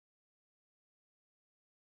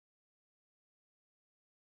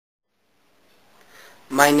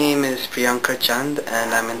My name is Priyankar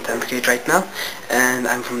and I'm in 10th grade right now, and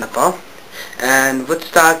I'm from Nepal. And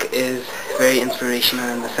Woodstock is very inspirational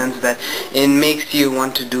in the sense that it makes you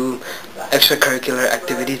want to do extracurricular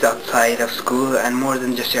activities outside of school and more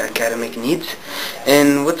than just your academic needs.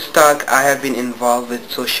 In Woodstock, I have been involved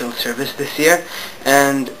with social service this year,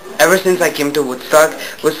 and ever since I came to Woodstock,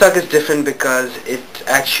 Woodstock is different because it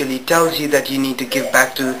actually tells you that you need to give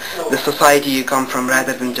back to the society you come from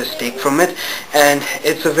rather than just take from it. And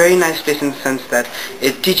it's a very nice place in the sense that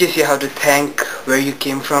it teaches you how to thank where you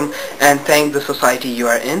came from and thank the society you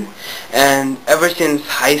are in. And ever since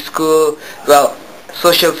high school, well,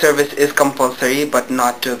 social service is compulsory but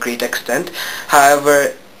not to a great extent.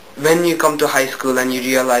 However, when you come to high school and you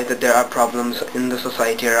realize that there are problems in the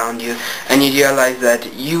society around you and you realize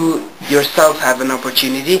that you yourself have an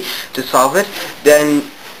opportunity to solve it, then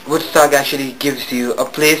Woodstock actually gives you a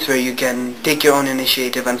place where you can take your own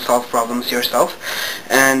initiative and solve problems yourself.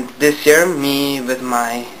 And this year, me with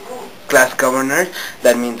my class governor,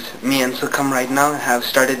 that means me and Sukham right now, have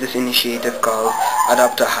started this initiative called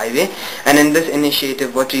Adopt a Highway. And in this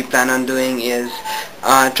initiative, what we plan on doing is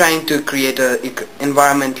trying to create a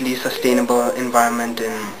environmentally sustainable environment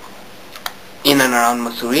in and around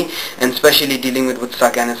Mussoorie, and especially dealing with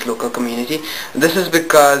Woodstock and its local community. This is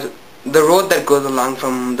because the road that goes along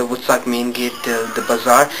from the Woodstock main gate till the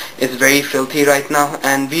bazaar is very filthy right now,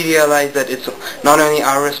 and we realize that it's not only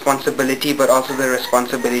our responsibility but also the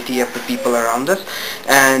responsibility of the people around us.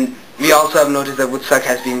 And we also have noticed that Woodstock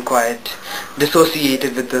has been quite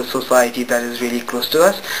dissociated with the society that is really close to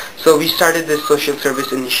us. So we started this social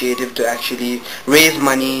service initiative to actually raise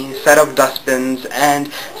money, set up dustbins,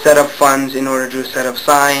 and set up funds in order to set up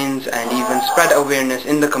signs and even spread awareness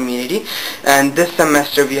in the community. And this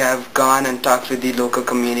semester we have gone and talked with the local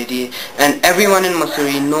community, and everyone in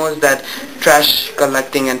Mussoorie knows that trash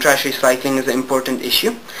collecting and trash recycling is an important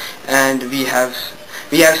issue, and we have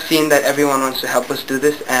seen that everyone wants to help us do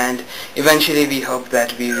this, and eventually we hope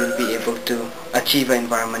that we will be able to achieve an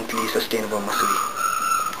environmentally sustainable Mussoorie.